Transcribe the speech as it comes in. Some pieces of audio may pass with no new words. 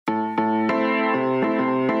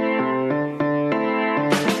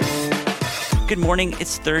Good morning.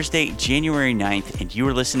 It's Thursday, January 9th, and you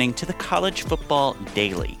are listening to the College Football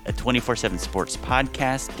Daily, a 24/7 sports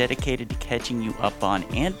podcast dedicated to catching you up on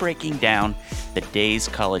and breaking down the day's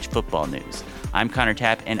college football news. I'm Connor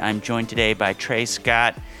Tapp, and I'm joined today by Trey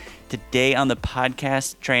Scott. Today on the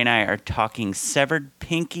podcast, Trey and I are talking severed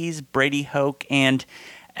pinkies, Brady Hoke, and,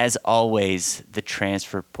 as always, the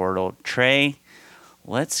transfer portal. Trey,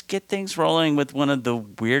 let's get things rolling with one of the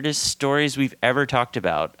weirdest stories we've ever talked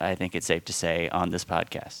about, I think it's safe to say, on this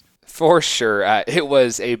podcast. For sure. It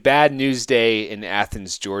was a bad news day in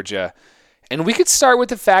Athens, Georgia. And we could start with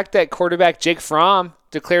the fact that quarterback Jake Fromm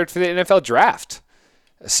declared for the NFL draft.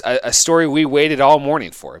 A story we waited all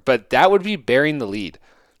morning for, but that would be bearing the lead.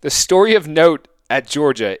 The story of note at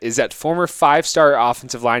Georgia is that former five-star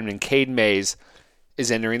offensive lineman Cade Mays is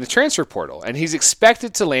entering the transfer portal, and he's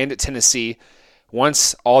expected to land at Tennessee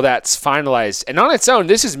once all that's finalized. And on its own,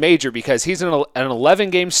 this is major because he's an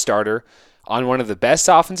 11-game starter on one of the best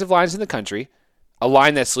offensive lines in the country, a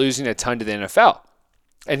line that's losing a ton to the NFL.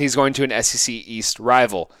 And he's going to an SEC East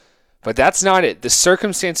rival. But that's not it. The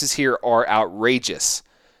circumstances here are outrageous.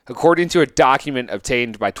 According to a document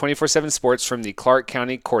obtained by 24/7 Sports from the Clark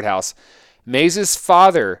County Courthouse, Mays'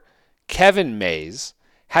 father, Kevin Mays,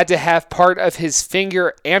 had to have part of his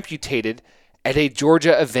finger amputated at a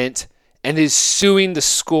Georgia event and is suing the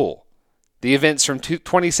school. The event's from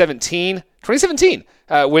 2017,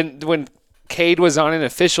 when Cade was on an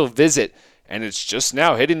official visit, and it's just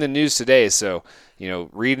now hitting the news today, so,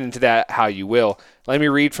 read into that how you will. Let me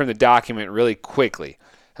read from the document really quickly.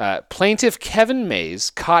 Plaintiff Kevin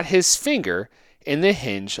Mays caught his finger in the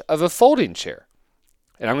hinge of a folding chair.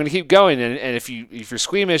 And I'm going to keep going, and if you're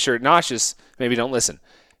squeamish or nauseous, maybe don't listen.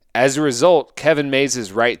 As a result, Kevin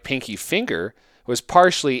Mays' right pinky finger was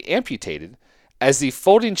partially amputated as the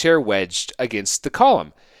folding chair wedged against the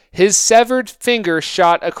column. His severed finger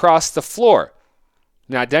shot across the floor.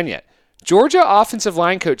 Not done yet. Georgia offensive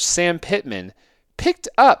line coach Sam Pittman picked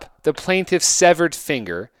up the plaintiff's severed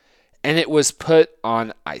finger and it was put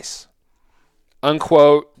on ice.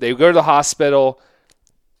 Unquote. They go to the hospital.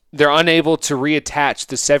 They're unable to reattach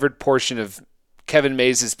the severed portion of Kevin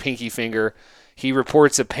Mays' pinky finger. He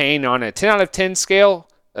reports a pain on a 10 out of 10 scale,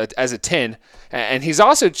 as a 10, and he's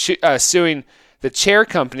also suing the chair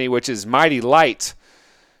company, which is Mighty Light.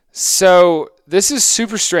 So this is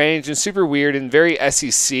super strange and super weird and very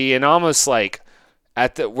SEC, and almost like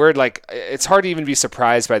it's hard to even be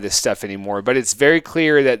surprised by this stuff anymore, but it's very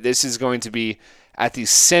clear that this is going to be at the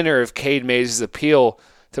center of Cade Mays' appeal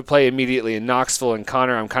to play immediately in Knoxville. And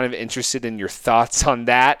Connor, I'm kind of interested in your thoughts on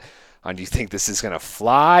that. Do you think this is going to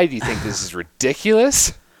fly? Do you think this is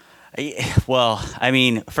ridiculous? Well, I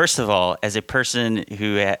mean, first of all, as a person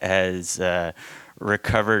who has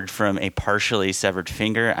recovered from a partially severed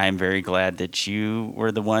finger, I'm very glad that you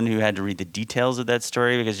were the one who had to read the details of that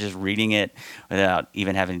story, because just reading it without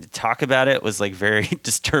even having to talk about it was like very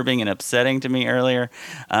disturbing and upsetting to me earlier.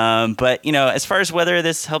 But, as far as whether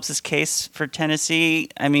this helps his case for Tennessee,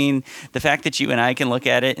 I mean, the fact that you and I can look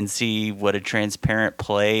at it and see what a transparent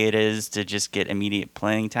play it is to just get immediate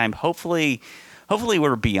playing time, hopefully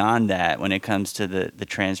we're beyond that when it comes to the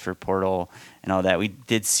transfer portal and all that. We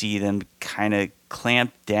did see them kind of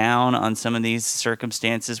clamp down on some of these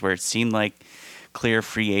circumstances where it seemed like clear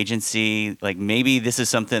free agency. Like maybe this is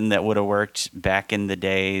something that would have worked back in the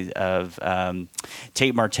day of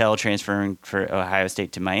Tate Martell transferring for Ohio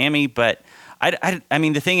State to Miami. But I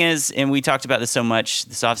mean, the thing is, and we talked about this so much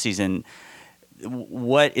this offseason,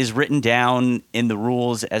 what is written down in the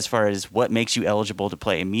rules as far as what makes you eligible to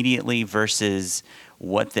play immediately versus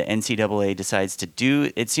what the NCAA decides to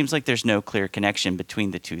do, it seems like there's no clear connection between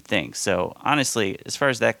the two things. So honestly, as far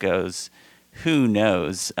as that goes, who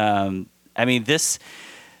knows? I mean, this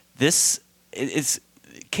is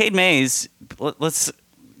Cade Mays. Let's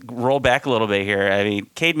roll back a little bit here. I mean,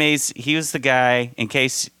 Cade Mays, he was the guy, in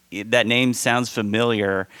case that name sounds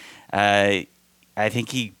familiar, I think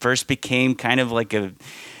he first became kind of like a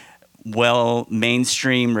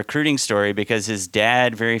mainstream recruiting story because his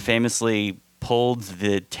dad very famously pulled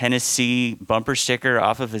the Tennessee bumper sticker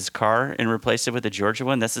off of his car and replaced it with a Georgia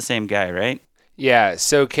one. That's the same guy, right? Yeah,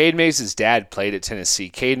 so Cade Mays' dad played at Tennessee.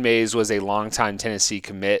 Cade Mays was a longtime Tennessee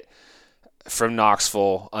commit from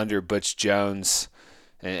Knoxville under Butch Jones,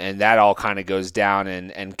 and that all kind of goes down,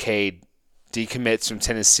 and Cade decommits from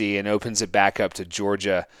Tennessee and opens it back up to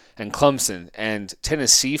Georgia and Clemson. And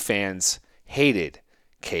Tennessee fans hated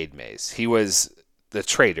Cade Mays. He was the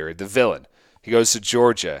traitor, the villain. He goes to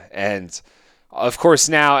Georgia, and of course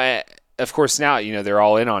now, they're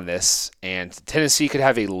all in on this. And Tennessee could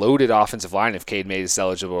have a loaded offensive line if Cade Mays is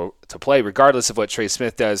eligible to play, regardless of what Trey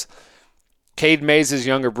Smith does. Cade Mays'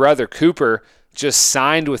 younger brother, Cooper, just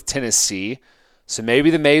signed with Tennessee. So maybe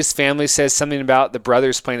the Mays family says something about the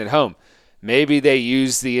brothers playing at home. Maybe they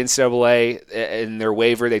use the NCAA in their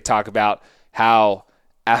waiver. They talk about how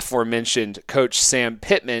aforementioned coach Sam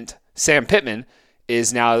Pittman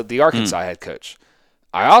is now the Arkansas head coach.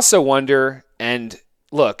 I also wonder, and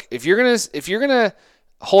look, if you're gonna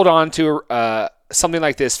hold on to something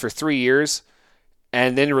like this for 3 years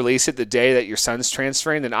and then release it the day that your son's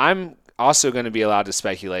transferring, then I'm also going to be allowed to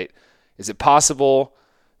speculate. Is it possible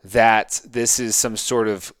that this is some sort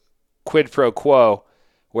of quid pro quo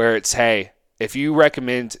where it's, hey,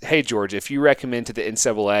 George, if you recommend to the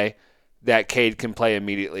NCAA that Cade can play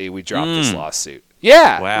immediately, we drop this lawsuit.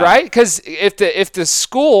 Yeah, wow. Right? Because if the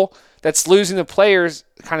school that's losing the players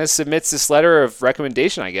kind of submits this letter of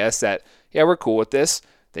recommendation, I guess, that, yeah, we're cool with this,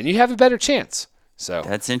 then you have a better chance. So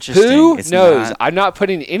that's interesting. Who knows? I'm not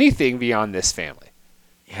putting anything beyond this family.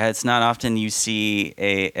 Yeah, it's not often you see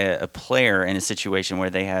a player in a situation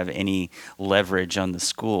where they have any leverage on the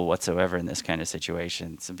school whatsoever in this kind of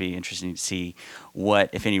situation. So it'd be interesting to see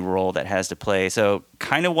what, if any, role that has to play. So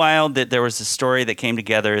kind of wild that there was a story that came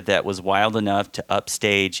together that was wild enough to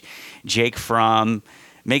upstage Jake Fromm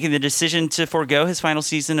making the decision to forego his final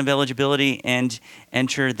season of eligibility and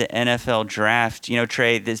enter the NFL draft. You know,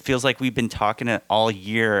 Trey, this feels like we've been talking all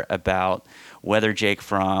year about whether Jake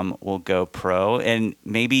Fromm will go pro, and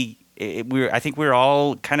maybe I think we're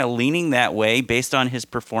all kind of leaning that way based on his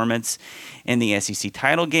performance in the SEC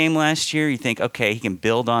title game last year. You think, okay, he can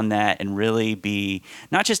build on that and really be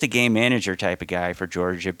not just a game manager type of guy for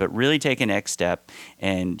Georgia, but really take a next step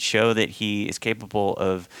and show that he is capable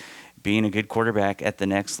of being a good quarterback at the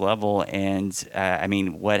next level. And I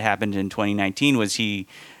mean, what happened in 2019 was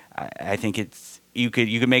I think you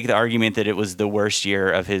could make the argument that it was the worst year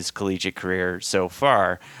of his collegiate career so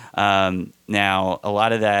far. Now, a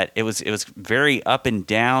lot of that, it was very up and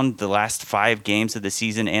down the last 5 games of the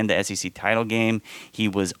season and the SEC title game. He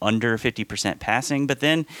was under 50% passing, but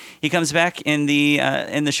then he comes back in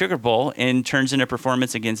the Sugar Bowl and turns in a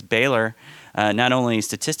performance against Baylor. Not only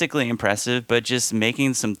statistically impressive, but just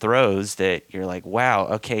making some throws that you're like, wow,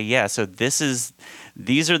 okay, yeah. So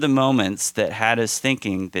these are the moments that had us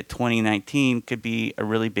thinking that 2019 could be a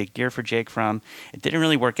really big year for Jake Fromm. It didn't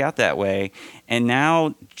really work out that way, and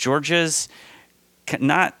now Georgia's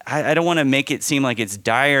not. I don't want to make it seem like it's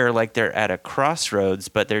dire, like they're at a crossroads,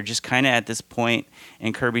 but they're just kind of at this point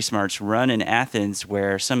in Kirby Smart's run in Athens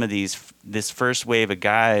where some of this first wave of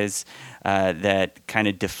guys that kind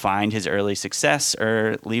of defined his early success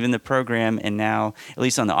are leaving the program, and now, at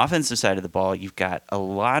least on the offensive side of the ball, you've got a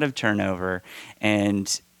lot of turnover.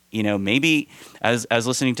 And you know, maybe I was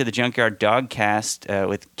listening to the Junkyard Dogcast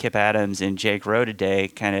with Kip Adams and Jake Rowe today,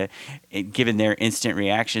 kind of giving their instant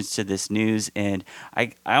reactions to this news, and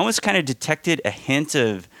I almost kind of detected a hint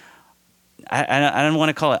of, I don't want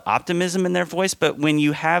to call it optimism in their voice, but when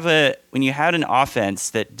you had an offense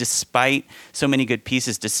that, despite so many good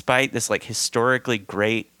pieces, despite this like historically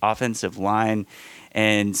great offensive line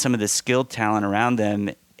and some of the skilled talent around them,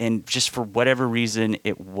 and just for whatever reason,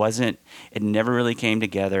 it never really came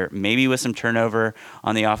together. Maybe with some turnover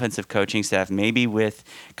on the offensive coaching staff, maybe with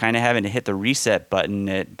kind of having to hit the reset button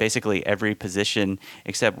at basically every position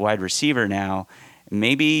except wide receiver now.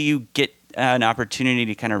 Maybe you get an opportunity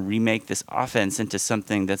to kind of remake this offense into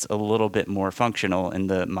something that's a little bit more functional in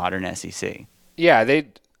the modern SEC. Yeah,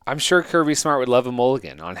 I'm sure Kirby Smart would love a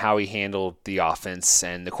mulligan on how he handled the offense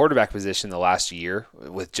and the quarterback position the last year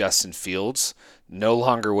with Justin Fields, no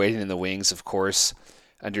longer waiting in the wings, of course,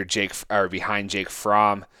 behind Jake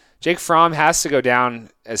Fromm. Jake Fromm has to go down,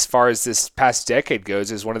 as far as this past decade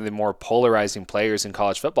goes, as one of the more polarizing players in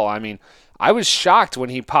college football. I mean, I was shocked when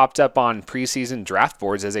he popped up on preseason draft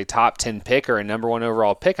boards as a top 10 pick or a number 1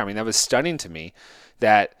 overall pick. I mean, that was stunning to me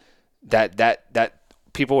that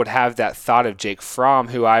people would have that thought of Jake Fromm,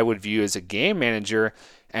 who I would view as a game manager.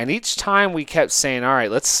 And each time we kept saying, all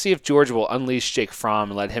right, let's see if Georgia will unleash Jake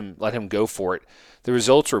Fromm and let him go for it. The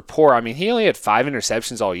results were poor. I mean, he only had 5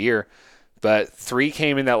 interceptions all year, but 3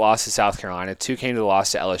 came in that loss to South Carolina, 2 came to the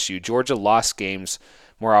loss to LSU. Georgia lost games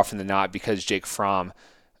more often than not because Jake Fromm,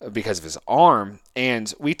 because of his arm.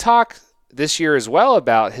 And we talked this year as well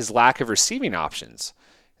about his lack of receiving options.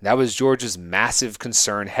 That was Georgia's massive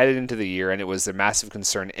concern headed into the year, and it was their massive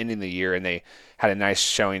concern ending the year, and they had a nice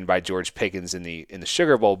showing by George Pickens in the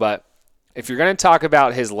Sugar Bowl. But if you're going to talk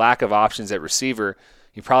about his lack of options at receiver,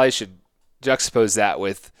 you probably should juxtapose that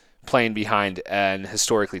with playing behind an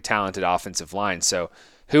historically talented offensive line. So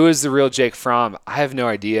who is the real Jake Fromm? I have no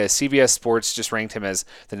idea. CBS Sports just ranked him as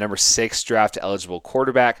the number 6 draft-eligible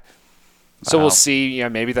quarterback. So We'll see.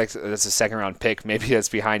 Maybe that's a second-round pick. Maybe that's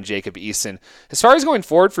behind Jacob Eason. As far as going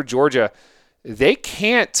forward for Georgia, they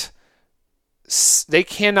cannot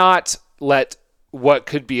let what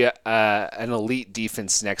could be an elite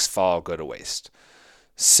defense next fall go to waste.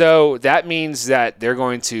 So that means that they're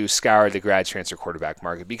going to scour the grad transfer quarterback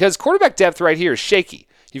market because quarterback depth right here is shaky.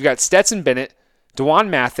 You've got Stetson Bennett, DeJuan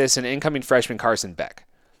Mathis, and incoming freshman Carson Beck.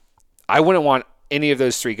 I wouldn't want any of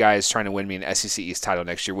those three guys trying to win me an SEC East title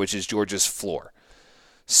next year, which is Georgia's floor.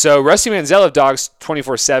 So Rusty Manziel of Dogs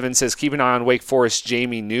 24/7 says, keep an eye on Wake Forest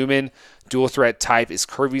Jamie Newman. Dual threat type. Is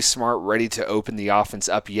Kirby Smart ready to open the offense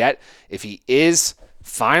up yet? If he is,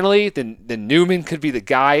 finally, then Newman could be the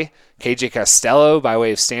guy. KJ Costello, by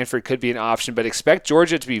way of Stanford, could be an option, but expect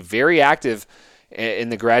Georgia to be very active in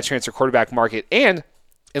the grad transfer quarterback market. And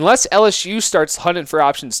unless LSU starts hunting for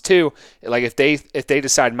options too, like if they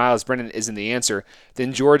decide Miles Brennan isn't the answer,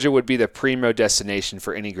 then Georgia would be the primo destination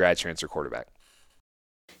for any grad transfer quarterback.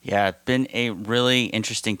 Yeah, it's been a really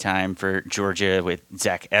interesting time for Georgia with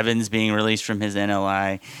Zach Evans being released from his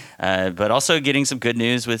NLI, but also getting some good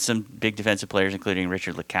news with some big defensive players, including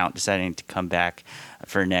Richard LeCount, deciding to come back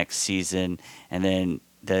for next season. And then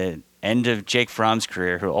the end of Jake Fromm's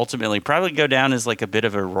career, who ultimately probably go down as like a bit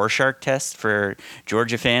of a Rorschach test for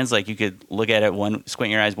Georgia fans. Like you could look at it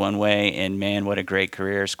squint your eyes one way, and man, what a great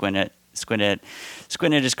career. Squint at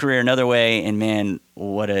his career another way, and man,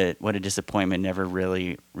 what a disappointment. Never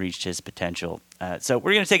really reached his potential. So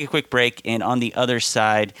we're going to take a quick break, and on the other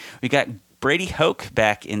side, we got Brady Hoke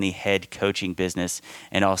back in the head coaching business,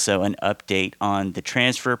 and also an update on the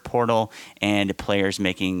transfer portal and players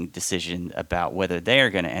making decisions about whether they are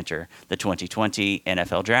going to enter the 2020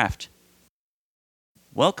 NFL Draft.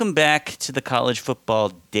 Welcome back to the College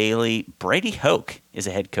Football Daily. Brady Hoke is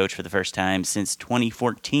a head coach for the first time since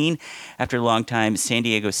 2014 after longtime San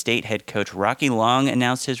Diego State head coach Rocky Long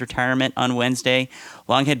announced his retirement on Wednesday.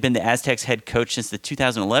 Long had been the Aztecs head coach since the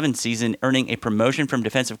 2011 season, earning a promotion from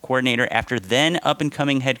defensive coordinator after then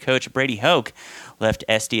up-and-coming head coach Brady Hoke left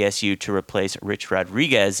SDSU to replace Rich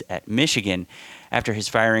Rodriguez at Michigan. After his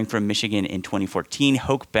firing from Michigan in 2014,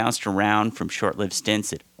 Hoke bounced around from short-lived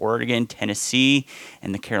stints at Oregon, Tennessee,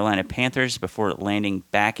 and the Carolina Panthers before landing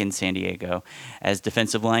back in San Diego as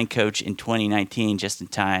defensive line coach in 2019, just in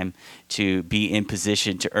time to be in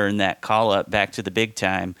position to earn that call-up back to the big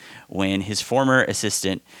time when his former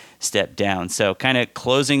assistant stepped down. So kind of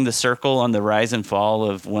closing the circle on the rise and fall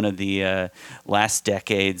of one of the last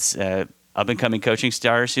decade's up-and-coming coaching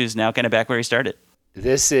stars who's now kind of back where he started.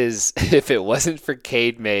 This is, if it wasn't for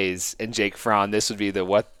Cade Mays and Jake Fromm, this would be the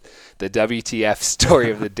WTF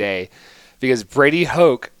story of the day, because Brady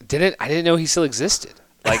Hoke I didn't know he still existed.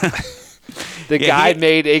 Like the guy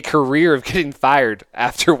made a career of getting fired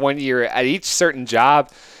after 1 year at each certain job.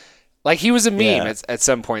 Like he was a meme at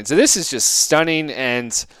some point. So this is just stunning.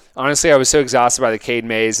 And honestly, I was so exhausted by the Cade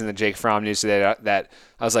Mays and the Jake Fromm news today that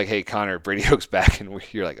I was like, hey, Connor, Brady Hoke's back. And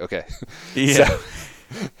you're like, okay.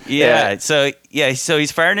 Yeah. So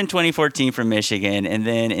he's fired in 2014 from Michigan, and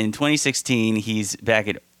then in 2016 he's back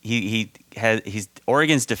at he's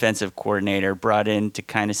Oregon's defensive coordinator, brought in to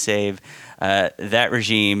kind of save that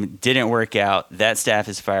regime. Didn't work out. That staff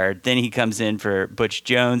is fired. Then he comes in for Butch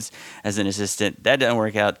Jones as an assistant. That doesn't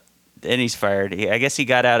work out. Then he's fired. I guess he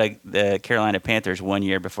got out of the Carolina Panthers 1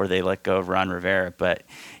 year before they let go of Ron Rivera. But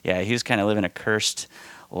yeah, he was kind of living a cursed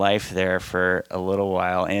life there for a little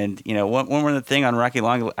while. And one more thing on Rocky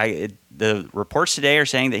Long, the reports today are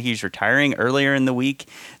saying that he's retiring. Earlier in the week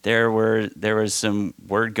there was some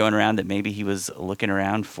word going around that maybe he was looking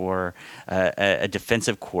around for a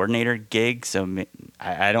defensive coordinator gig. So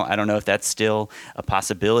I don't know if that's still a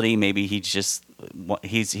possibility. Maybe he's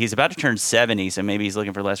about to turn 70, so maybe he's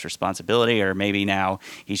looking for less responsibility, or maybe now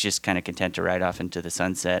he's just kind of content to ride off into the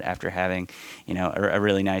sunset after having a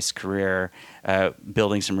really nice career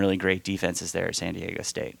building some really great defenses there at San Diego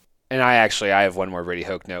State. And I have one more Brady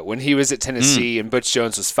Hoke note. When he was at Tennessee and Butch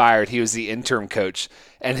Jones was fired, he was the interim coach,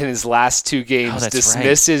 and in his last two games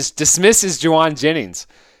dismisses Juwan Jennings.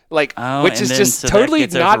 Which is just totally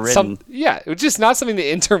not it's just not something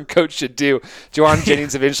the interim coach should do. Juwan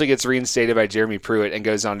Jennings eventually gets reinstated by Jeremy Pruitt and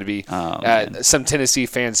goes on to be some Tennessee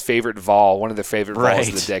fans' favorite Vol, one of their favorite Vols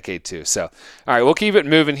of the decade too. So, all right, we'll keep it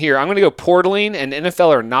moving here. I'm going to go portaling and NFL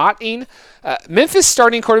or not-ing. Memphis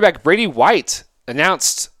starting quarterback Brady White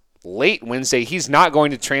announced late Wednesday he's not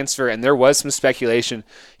going to transfer, and there was some speculation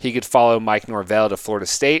he could follow Mike Norvell to Florida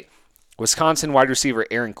State. Wisconsin wide receiver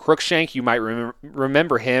Aaron Cruikshank, you might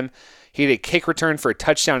remember him. He had a kick return for a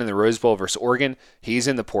touchdown in the Rose Bowl versus Oregon. He's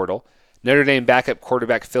in the portal. Notre Dame backup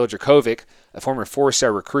quarterback Phil Dracovic, a former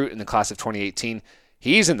four-star recruit in the class of 2018,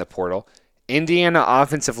 he's in the portal. Indiana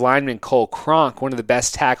offensive lineman Cole Cronk, one of the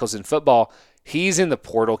best tackles in football, He's in the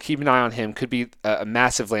portal. Keep an eye on him. Could be a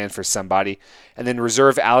massive land for somebody. And then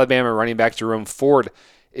reserve Alabama running back Jerome Ford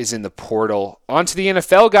is in the portal. On to the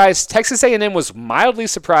NFL, guys. Texas A&M was mildly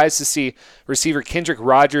surprised to see receiver Kendrick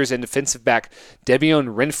Rogers and defensive back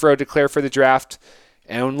Debione Renfro declare for the draft.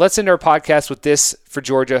 And let's end our podcast with this for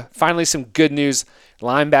Georgia. Finally, some good news.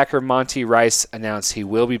 Linebacker Monty Rice announced he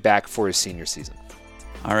will be back for his senior season.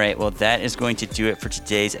 All right, well, that is going to do it for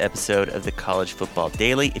today's episode of the College Football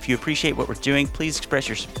Daily. If you appreciate what we're doing, please express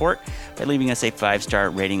your support by leaving us a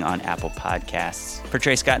 5-star rating on Apple Podcasts. For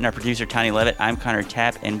Trey Scott and our producer, Tony Levitt, I'm Connor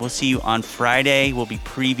Tapp, and we'll see you on Friday. We'll be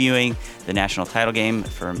previewing the national title game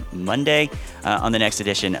for Monday on the next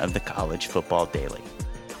edition of the College Football Daily.